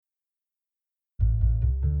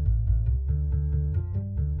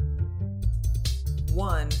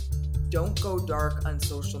One, don't go dark on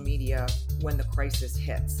social media when the crisis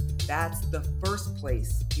hits. That's the first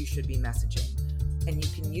place you should be messaging. And you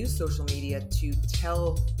can use social media to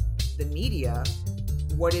tell the media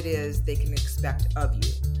what it is they can expect of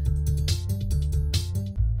you.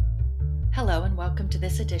 Hello and welcome to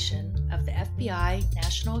this edition of the FBI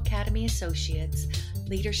National Academy Associates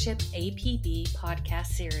Leadership APB podcast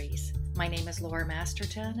series. My name is Laura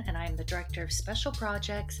Masterton and I am the Director of Special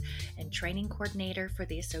Projects and Training Coordinator for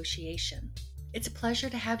the association. It's a pleasure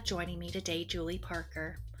to have joining me today Julie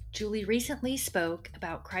Parker. Julie recently spoke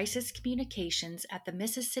about crisis communications at the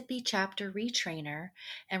Mississippi Chapter Retrainer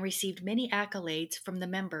and received many accolades from the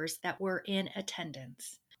members that were in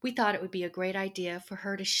attendance. We thought it would be a great idea for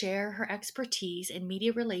her to share her expertise in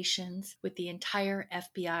media relations with the entire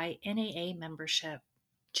FBI NAA membership.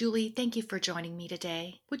 Julie, thank you for joining me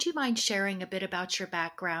today. Would you mind sharing a bit about your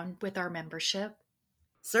background with our membership?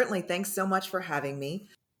 Certainly. Thanks so much for having me.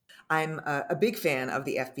 I'm a big fan of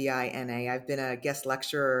the FBI NA. I've been a guest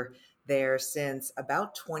lecturer there since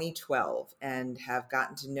about 2012 and have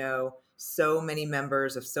gotten to know so many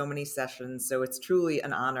members of so many sessions. So it's truly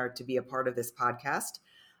an honor to be a part of this podcast.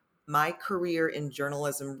 My career in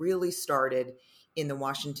journalism really started in the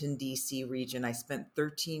Washington, D.C. region. I spent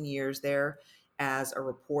 13 years there as a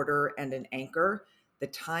reporter and an anchor. The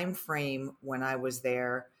time frame when I was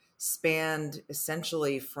there spanned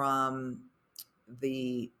essentially from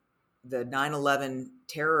the 9/11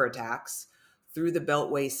 terror attacks through the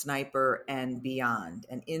Beltway sniper and beyond.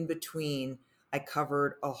 And in between, I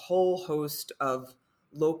covered a whole host of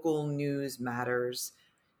local news matters,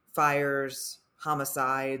 fires,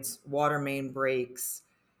 homicides, water main breaks,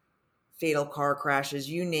 fatal car crashes,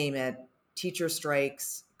 you name it, teacher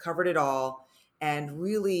strikes, covered it all, and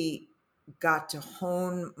really got to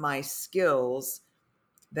hone my skills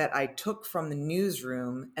that I took from the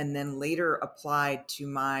newsroom and then later applied to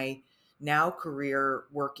my now career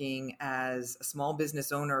working as a small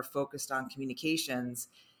business owner focused on communications.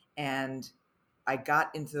 And I got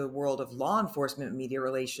into the world of law enforcement media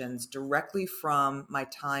relations directly from my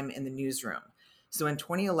time in the newsroom. So in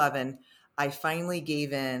 2011, I finally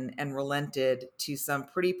gave in and relented to some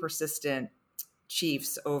pretty persistent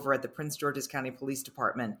chiefs over at the Prince George's County Police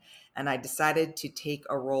Department. And I decided to take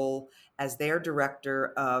a role as their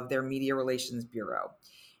director of their Media Relations Bureau.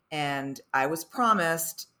 And I was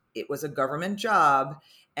promised it was a government job.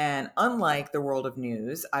 And unlike the world of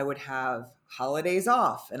news, I would have holidays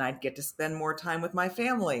off and I'd get to spend more time with my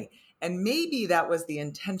family. And maybe that was the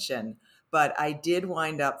intention, but I did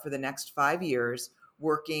wind up for the next 5 years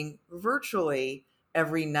working virtually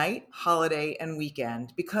every night, holiday, and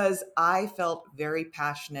weekend because I felt very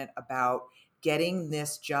passionate about getting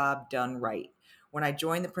this job done right. When I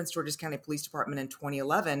joined the Prince George's County Police Department in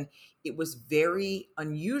 2011, it was very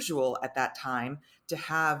unusual at that time to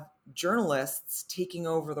have journalists taking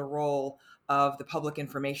over the role of the public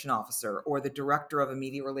information officer or the director of a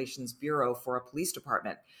media relations bureau for a police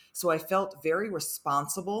department. So I felt very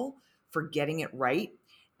responsible for getting it right.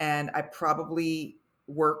 And I probably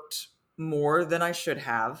worked more than I should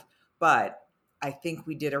have, but I think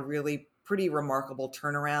we did a really pretty remarkable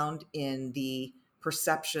turnaround in the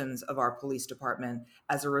perceptions of our police department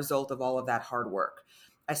as a result of all of that hard work.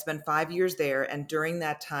 I spent 5 years there, and during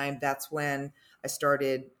that time, that's when I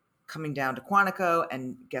started coming down to Quantico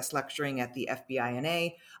and guest lecturing at the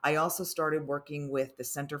FBINA. I also started working with the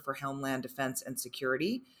Center for Homeland Defense and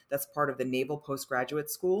Security. That's part of the Naval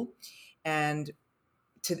Postgraduate School. And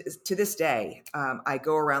to this day, I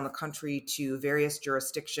go around the country to various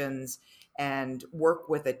jurisdictions and work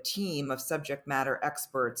with a team of subject matter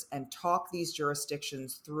experts and talk these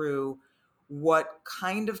jurisdictions through what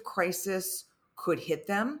kind of crisis could hit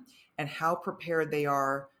them and how prepared they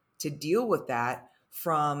are to deal with that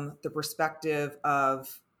from the perspective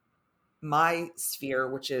of my sphere,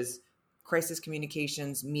 which is crisis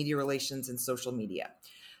communications, media relations, and social media.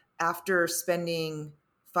 After spending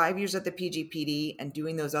 5 years at the PGPD and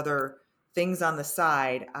doing those other things on the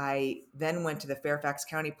side, I then went to the Fairfax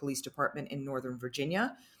County Police Department in Northern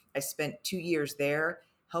Virginia. I spent 2 years there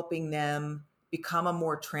helping them become a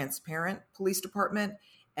more transparent police department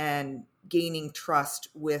and gaining trust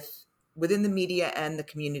within the media and the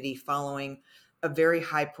community following a very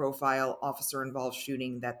high-profile officer-involved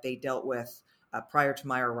shooting that they dealt with prior to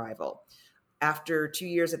my arrival. After 2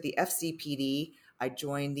 years at the FCPD, I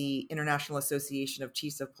joined the International Association of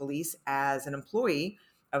Chiefs of Police as an employee.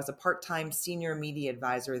 I was a part-time senior media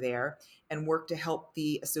advisor there and worked to help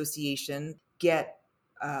the association get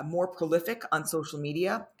more prolific on social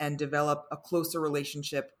media and develop a closer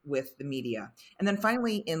relationship with the media. And then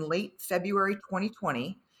finally, in late February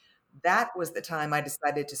 2020, that was the time I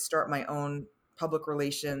decided to start my own public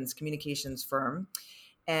relations communications firm.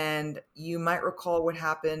 And you might recall what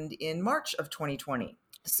happened in March of 2020.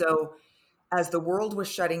 So as the world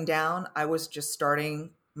was shutting down, I was just starting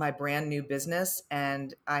my brand new business.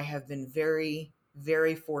 And I have been very,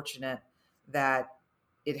 very fortunate that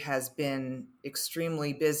it has been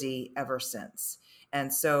extremely busy ever since.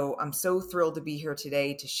 And so I'm so thrilled to be here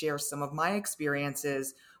today to share some of my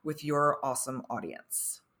experiences with your awesome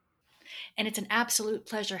audience. And it's an absolute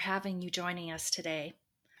pleasure having you joining us today.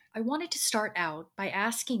 I wanted to start out by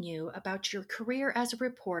asking you about your career as a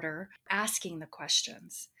reporter, asking the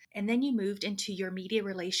questions, and then you moved into your media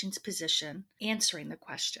relations position, answering the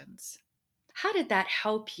questions. How did that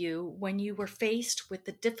help you when you were faced with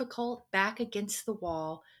the difficult back against the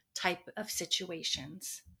wall type of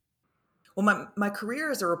situations? Well, my career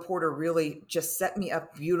as a reporter really just set me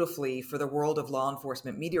up beautifully for the world of law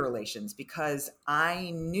enforcement media relations because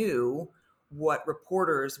I knew what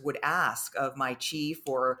reporters would ask of my chief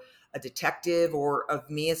or a detective or of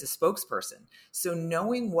me as a spokesperson. So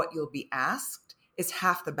knowing what you'll be asked is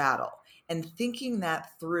half the battle. And thinking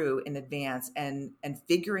that through in advance and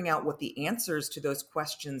figuring out what the answers to those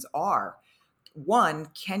questions are. One,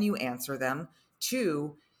 can you answer them?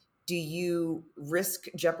 Two, do you risk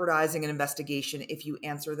jeopardizing an investigation if you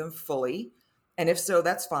answer them fully? And if so,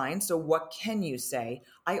 that's fine. So, what can you say?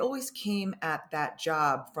 I always came at that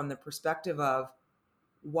job from the perspective of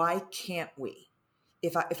why can't we?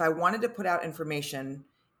 If I wanted to put out information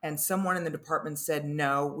and someone in the department said,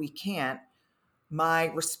 no, we can't, my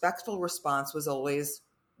respectful response was always,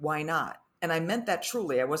 why not? And I meant that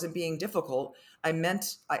truly. I wasn't being difficult. I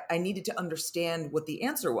meant I needed to understand what the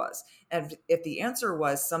answer was. And if the answer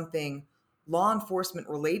was something law enforcement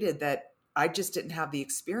related that I just didn't have the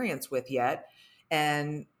experience with yet,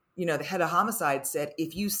 and the head of homicide said,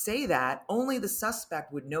 if you say that, only the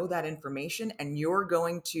suspect would know that information and you're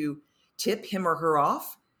going to tip him or her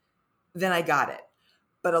off, then I got it.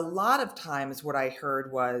 But a lot of times what I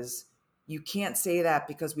heard was, you can't say that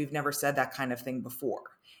because we've never said that kind of thing before.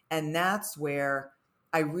 And that's where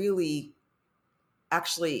I really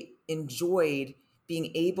actually enjoyed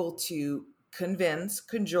being able to convince,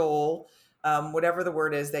 cajole, whatever the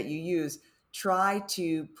word is that you use, try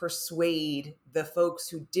to persuade the folks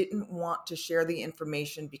who didn't want to share the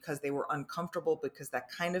information because they were uncomfortable because that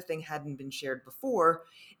kind of thing hadn't been shared before,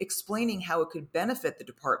 explaining how it could benefit the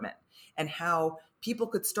department and how people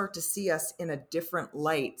could start to see us in a different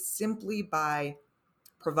light simply by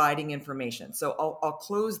providing information. So I'll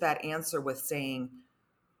close that answer with saying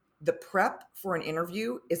the prep for an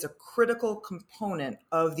interview is a critical component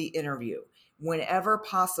of the interview. Whenever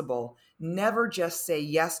possible, never just say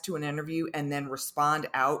yes to an interview and then respond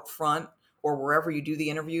out front or wherever you do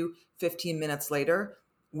the interview 15 minutes later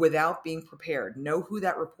without being prepared. Know who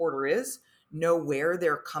that reporter is, know where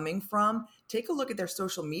they're coming from, take a look at their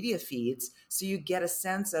social media feeds so you get a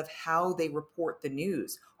sense of how they report the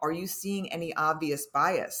news. Are you seeing any obvious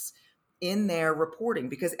bias in their reporting?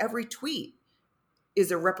 Because every tweet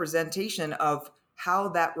is a representation of how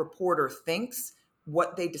that reporter thinks,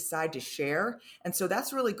 what they decide to share. And so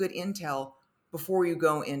that's really good intel before you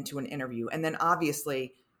go into an interview. And then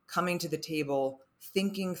obviously coming to the table,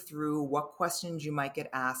 thinking through what questions you might get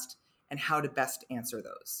asked and how to best answer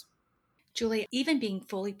those. Julie, even being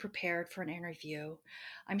fully prepared for an interview,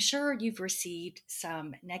 I'm sure you've received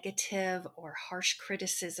some negative or harsh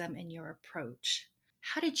criticism in your approach.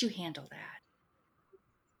 How did you handle that?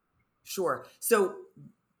 Sure. So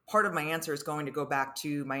part of my answer is going to go back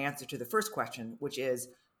to my answer to the first question, which is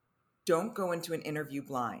don't go into an interview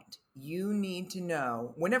blind. You need to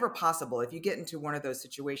know, whenever possible, if you get into one of those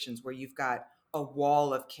situations where you've got a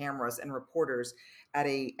wall of cameras and reporters at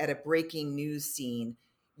a breaking news scene,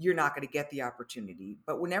 you're not going to get the opportunity.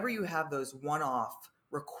 But whenever you have those one-off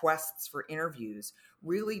requests for interviews,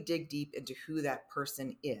 really dig deep into who that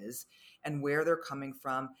person is and where they're coming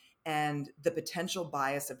from and the potential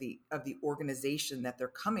bias of the organization that they're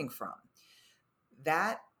coming from.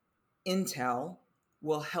 That intel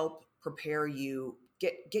will help prepare you,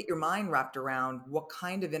 get your mind wrapped around what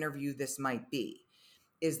kind of interview this might be.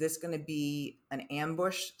 Is this going to be an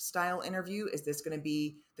ambush style interview? Is this going to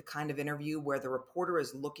be the kind of interview where the reporter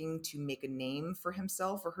is looking to make a name for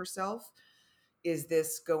himself or herself? Is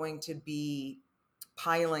this going to be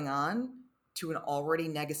piling on to an already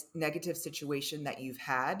negative situation that you've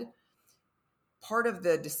had? Part of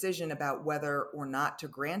the decision about whether or not to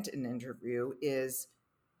grant an interview is,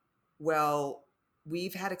 well,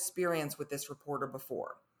 we've had experience with this reporter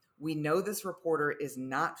before. We know this reporter is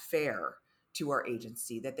not fair to our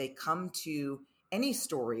agency, that they come to any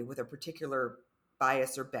story with a particular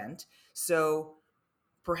bias or bent. So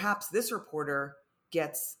perhaps this reporter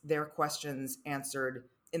gets their questions answered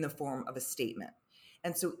in the form of a statement.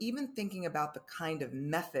 And so even thinking about the kind of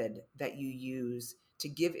method that you use to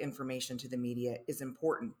give information to the media is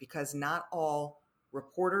important, because not all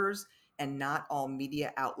reporters and not all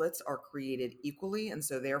media outlets are created equally. And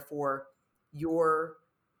so therefore, your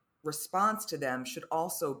response to them should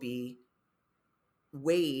also be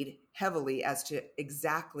weighed heavily as to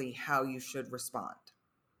exactly how you should respond.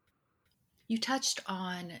 You touched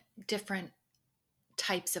on different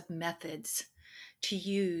types of methods to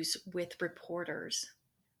use with reporters.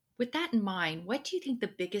 With that in mind, what do you think the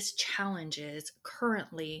biggest challenge is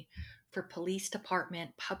currently for police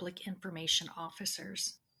department public information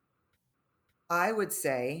officers? I would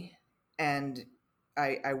say, and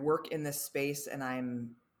I work in this space and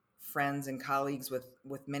I'm friends and colleagues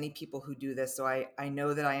with many people who do this, so I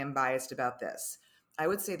know that I am biased about this. I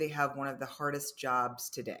would say they have one of the hardest jobs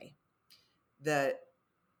today. The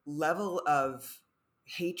level of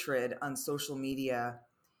hatred on social media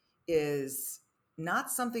is not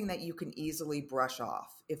something that you can easily brush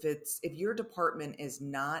off. If your department is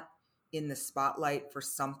not in the spotlight for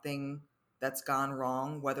something that's gone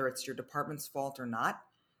wrong, whether it's your department's fault or not,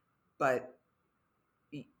 but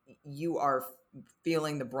you are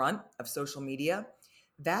feeling the brunt of social media,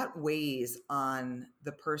 that weighs on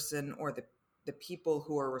the person or the people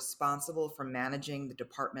who are responsible for managing the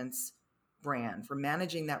department's brand, for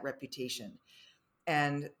managing that reputation.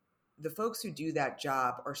 And the folks who do that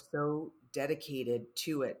job are so dedicated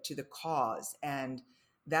to it, to the cause. And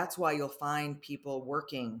that's why you'll find people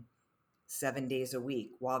working 7 days a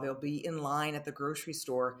week while they'll be in line at the grocery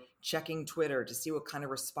store checking Twitter to see what kind of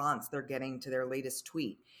response they're getting to their latest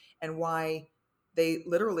tweet, and why they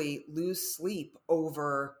literally lose sleep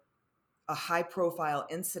over a high profile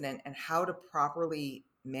incident and how to properly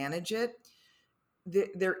manage it.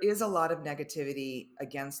 There is a lot of negativity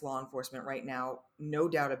against law enforcement right now, no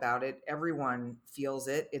doubt about it. Everyone feels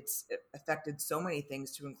it. It's affected so many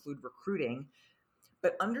things, to include recruiting.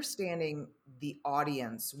 But understanding the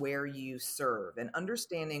audience where you serve and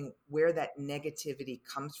understanding where that negativity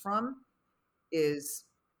comes from is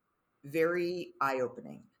very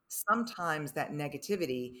eye-opening. Sometimes that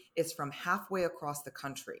negativity is from halfway across the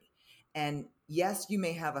country. And yes, you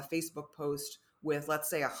may have a Facebook post with, let's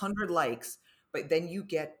say, 100 likes, but then you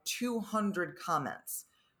get 200 comments.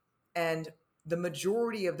 And the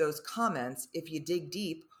majority of those comments, if you dig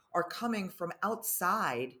deep, are coming from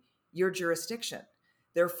outside your jurisdiction.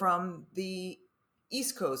 They're from the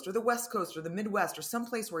East Coast or the West Coast or the Midwest or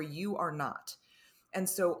someplace where you are not. And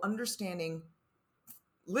so understanding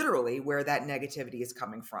literally where that negativity is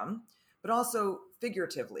coming from, but also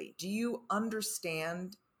figuratively, do you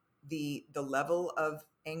understand the level of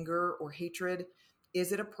anger or hatred?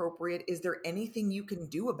 Is it appropriate? Is there anything you can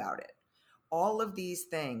do about it? All of these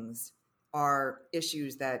things are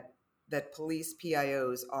issues that police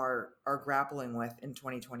PIOs are grappling with in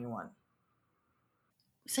 2021.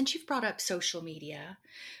 Since you've brought up social media,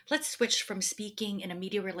 let's switch from speaking in a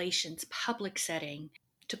media relations public setting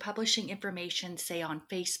to publishing information, say, on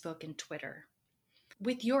Facebook and Twitter.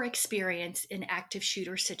 With your experience in active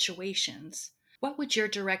shooter situations, what would your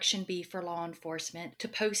direction be for law enforcement to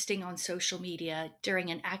posting on social media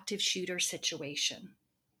during an active shooter situation?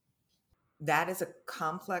 That is a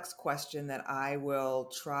complex question that I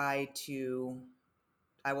will try to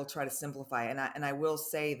simplify. And I will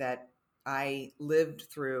say that I lived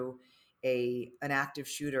through an active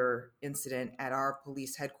shooter incident at our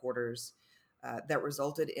police headquarters that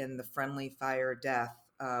resulted in the friendly fire death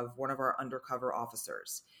of one of our undercover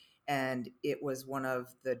officers. And it was one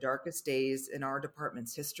of the darkest days in our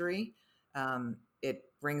department's history. It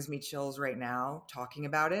brings me chills right now talking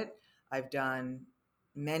about it. I've done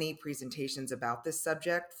many presentations about this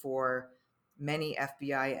subject for many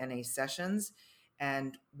FBI NA sessions.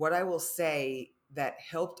 And what I will say that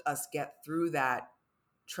helped us get through that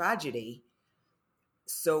tragedy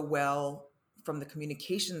so well from the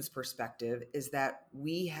communications perspective is that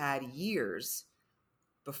we had years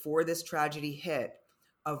before this tragedy hit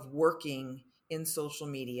of working in social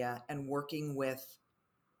media and working with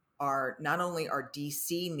our not only our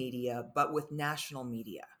DC media, but with national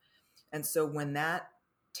media. And so when that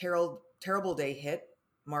terrible day hit,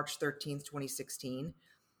 March 13th, 2016,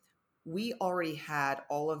 we already had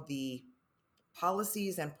all of the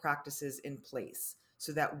policies and practices in place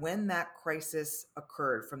so that when that crisis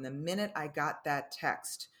occurred, from the minute I got that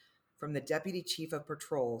text from the deputy chief of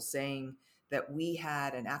patrol saying that we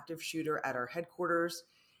had an active shooter at our headquarters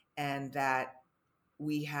and that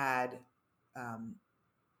we had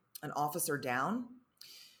an officer down.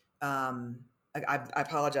 I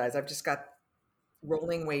apologize. I've just got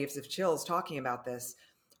rolling waves of chills talking about this.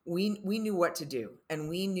 we knew what to do, and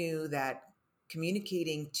we knew that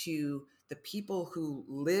communicating to the people who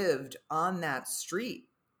lived on that street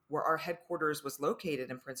where our headquarters was located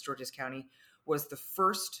in Prince George's County was the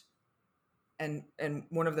first and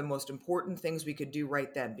one of the most important things we could do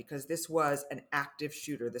right then, because this was an active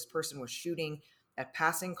shooter. This person was shooting at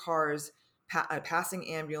passing cars, a passing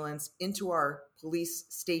ambulance, into our police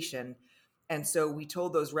station. And so we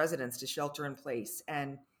told those residents to shelter in place.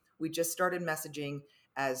 And we just started messaging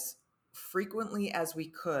as frequently as we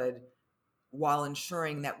could while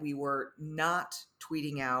ensuring that we were not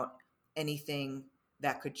tweeting out anything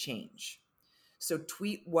that could change. So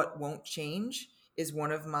tweet what won't change is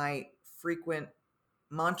one of my frequent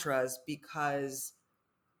mantras, because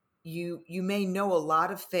you may know a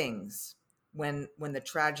lot of things when the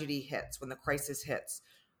tragedy hits, when the crisis hits,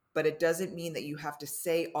 but it doesn't mean that you have to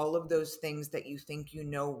say all of those things that you think you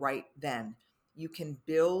know right then. You can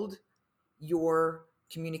build your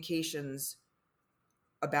communications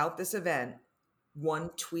about this event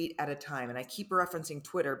one tweet at a time. And I keep referencing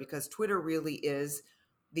Twitter because Twitter really is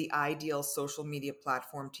the ideal social media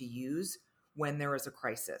platform to use when there is a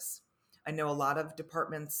crisis. I know a lot of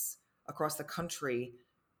departments across the country,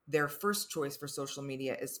 their first choice for social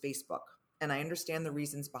media is Facebook. And I understand the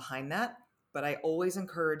reasons behind that, but I always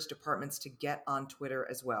encourage departments to get on Twitter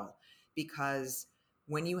as well, because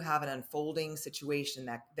when you have an unfolding situation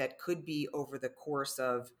that could be over the course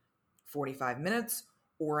of 45 minutes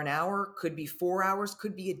or an hour, could be 4 hours,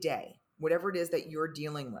 could be a day, whatever it is that you're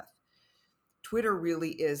dealing with, Twitter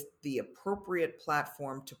really is the appropriate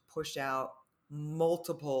platform to push out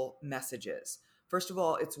multiple messages. First of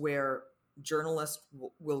all, it's where journalists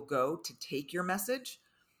will go to take your message.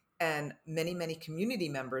 And many, many community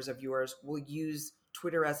members of yours will use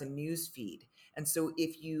Twitter as a news feed. And so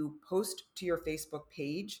if you post to your Facebook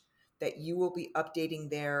page that you will be updating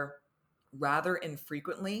there rather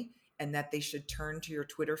infrequently, and that they should turn to your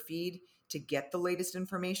Twitter feed to get the latest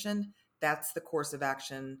information, that's the course of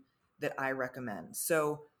action that I recommend.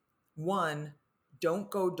 So, one, don't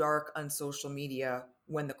go dark on social media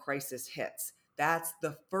when the crisis hits. That's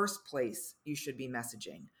the first place you should be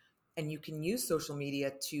messaging. And you can use social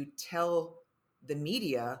media to tell the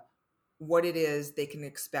media what it is they can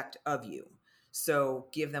expect of you. So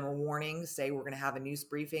give them a warning, say we're going to have a news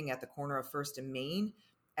briefing at the corner of First and Main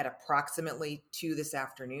at approximately 2 this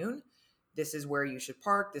afternoon. This is where you should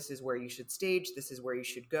park. This is where you should stage. This is where you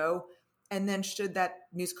should go. And then should that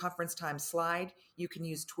news conference time slide, you can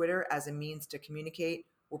use Twitter as a means to communicate.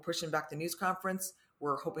 We're pushing back the news conference.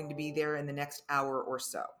 We're hoping to be there in the next hour or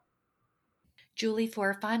so. Julie, for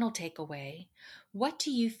a final takeaway, what do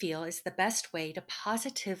you feel is the best way to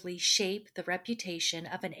positively shape the reputation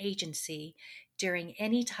of an agency during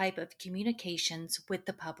any type of communications with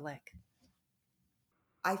the public?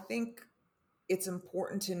 I think it's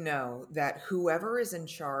important to know that whoever is in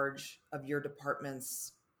charge of your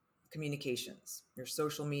department's communications, your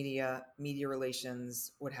social media, media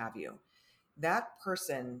relations, what have you, that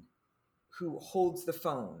person who holds the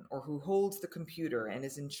phone or who holds the computer and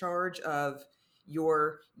is in charge of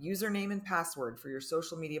your username and password for your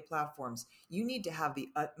social media platforms, you need to have the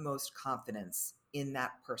utmost confidence in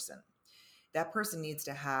that person. That person needs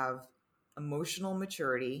to have emotional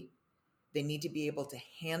maturity. They need to be able to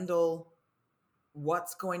handle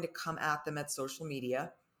what's going to come at them at social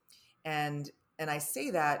media. And I say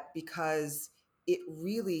that because it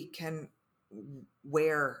really can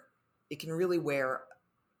wear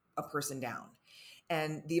a person down.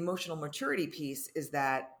 And the emotional maturity piece is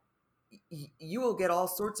that you will get all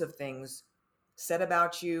sorts of things said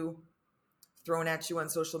about you, thrown at you on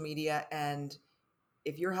social media. And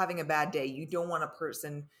if you're having a bad day, you don't want a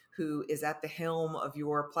person who is at the helm of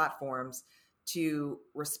your platforms to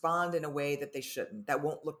respond in a way that they shouldn't, that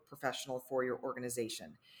won't look professional for your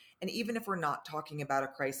organization. And even if we're not talking about a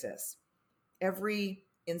crisis, every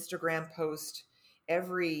Instagram post,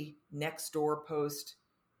 every Nextdoor post,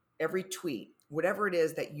 every tweet, whatever it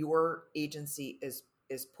is that your agency is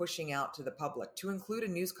pushing out to the public, to include a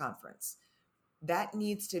news conference, that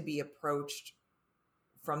needs to be approached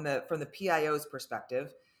from the PIO's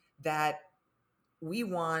perspective, that we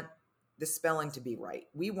want the spelling to be right.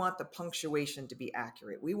 We want the punctuation to be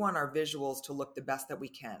accurate. We want our visuals to look the best that we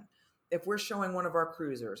can. If we're showing one of our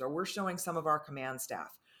cruisers or we're showing some of our command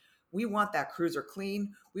staff, we want that cruiser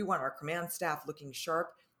clean. We want our command staff looking sharp.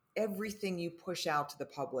 Everything you push out to the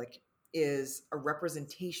public is a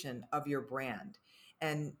representation of your brand.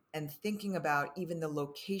 And thinking about even the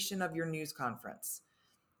location of your news conference,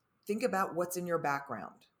 think about what's in your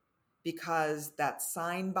background, because that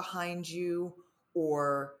sign behind you,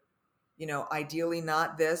 or, ideally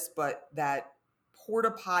not this, but that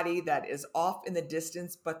porta potty that is off in the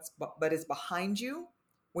distance but is behind you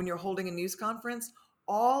when you're holding a news conference,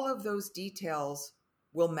 all of those details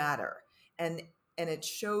will matter. And it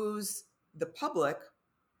shows the public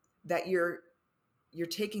that you're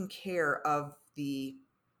taking care of the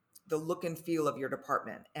look and feel of your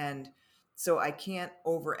department. And so I can't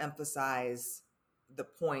overemphasize the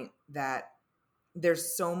point that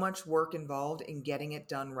there's so much work involved in getting it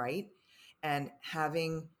done right, and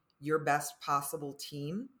having your best possible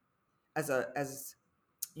team as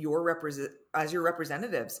your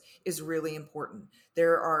representatives is really important.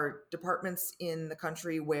 There are departments in the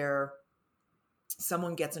country where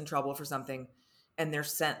someone gets in trouble for something and they're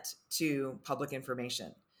sent to public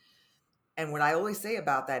information. And what I always say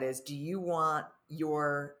about that is, do you want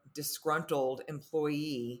your disgruntled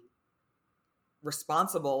employee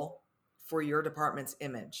responsible for your department's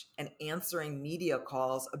image and answering media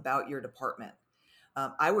calls about your department?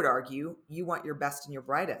 I would argue you want your best and your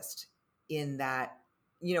brightest in that,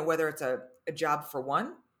 whether it's a job for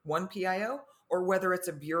one PIO or whether it's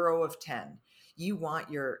a bureau of 10, you want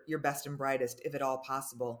your best and brightest, if at all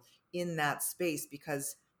possible, in that space,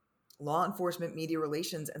 because law enforcement, media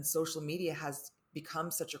relations, and social media has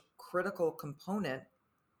become such a critical component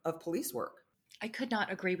of police work. I could not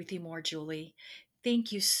agree with you more, Julie.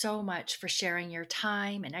 Thank you so much for sharing your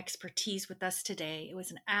time and expertise with us today. It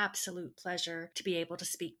was an absolute pleasure to be able to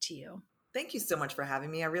speak to you. Thank you so much for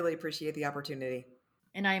having me. I really appreciate the opportunity.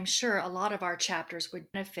 And I am sure a lot of our chapters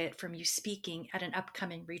would benefit from you speaking at an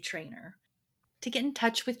upcoming retrainer. To get in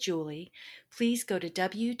touch with Julie, please go to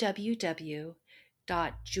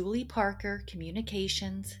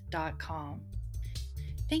www.julieparkercommunications.com.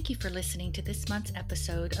 Thank you for listening to this month's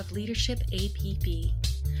episode of Leadership APB.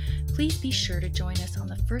 Please be sure to join us on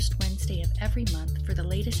the first Wednesday of every month for the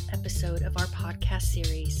latest episode of our podcast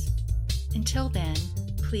series. Until then,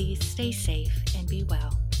 please stay safe and be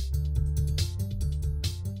well.